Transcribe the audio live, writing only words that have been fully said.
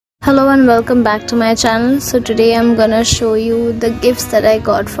Hello and welcome back to my channel. So today I'm gonna show you the gifts that I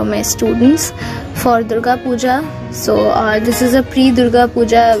got from my students for Durga Puja. So this is a pre-Durga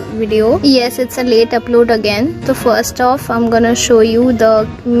Puja video. Yes, it's a late upload again. So first off, I'm gonna show you the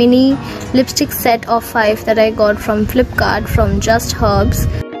mini lipstick set of 5 that I got from Flipkart from Just Herbs.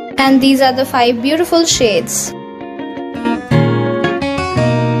 And these are the 5 beautiful shades.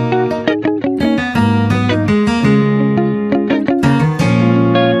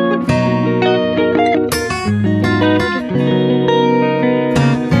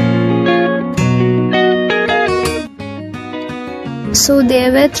 So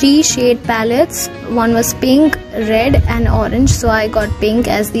there were 3 shade palettes. One was pink, red and orange. So I got pink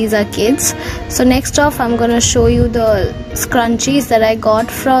as these are kids. So next off I'm gonna show you the scrunchies that I got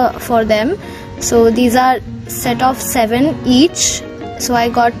for them. So these are set of 7 each. So I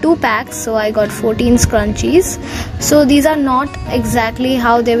got 2 packs, so I got 14 scrunchies. So these are not exactly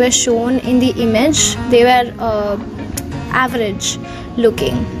how they were shown in the image. They were average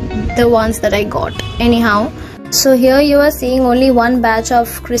looking, the ones that I got. Anyhow, so here you are seeing only one batch of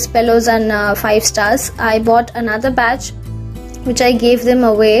Crispellos and 5 stars. I bought another batch which I gave them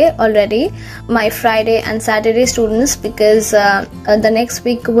away already, my Friday and Saturday students, because the next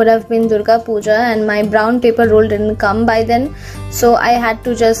week would have been Durga Puja and my brown paper roll didn't come by then. So I had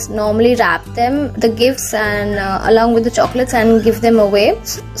to just normally wrap them, the gifts, and along with the chocolates, and give them away.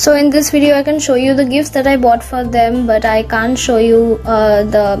 So in this video I can show you the gifts that I bought for them, but I can't show you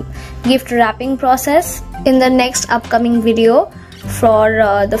the gift wrapping process in the next upcoming video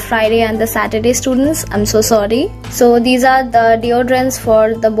for the Friday and the Saturday students. I'm so sorry. So these are the deodorants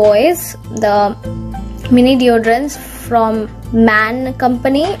for the boys, the mini deodorants from Man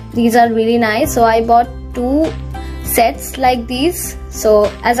Company. These are really nice. So I bought 2 sets like these.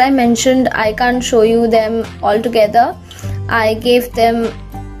 So as I mentioned, I can't show you them all together. I gave them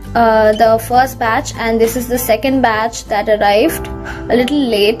the first batch, and this is the second batch that arrived a little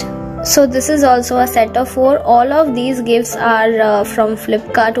late. So this is also a set of 4. All of these gifts are from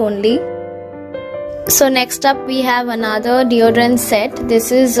Flipkart only. So next up we have another deodorant set.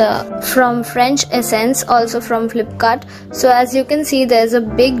 This is from French Essence, also from Flipkart. So as you can see, there's a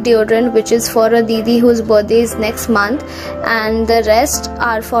big deodorant which is for a Didi whose birthday is next month, and the rest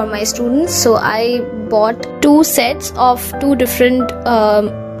are for my students. So I bought 2 sets of 2 different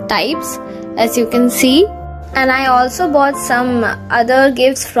types, as you can see. And I also bought some other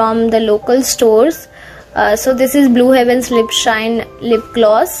gifts from the local stores. So this is Blue Heaven's Lip Shine Lip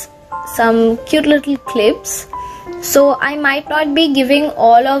Gloss, some cute little clips. So I might not be giving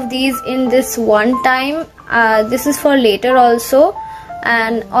all of these in this one time. This is for later also.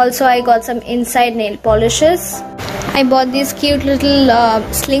 And also I got some inside nail polishes. I bought these cute little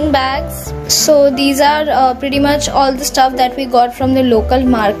sling bags. So these are pretty much all the stuff that we got from the local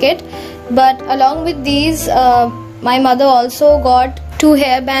market. But along with these, my mother also got 2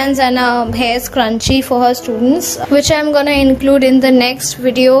 hairbands and a hair scrunchie for her students, which I'm gonna include in the next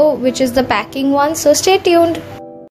video, which is the packing one. So stay tuned.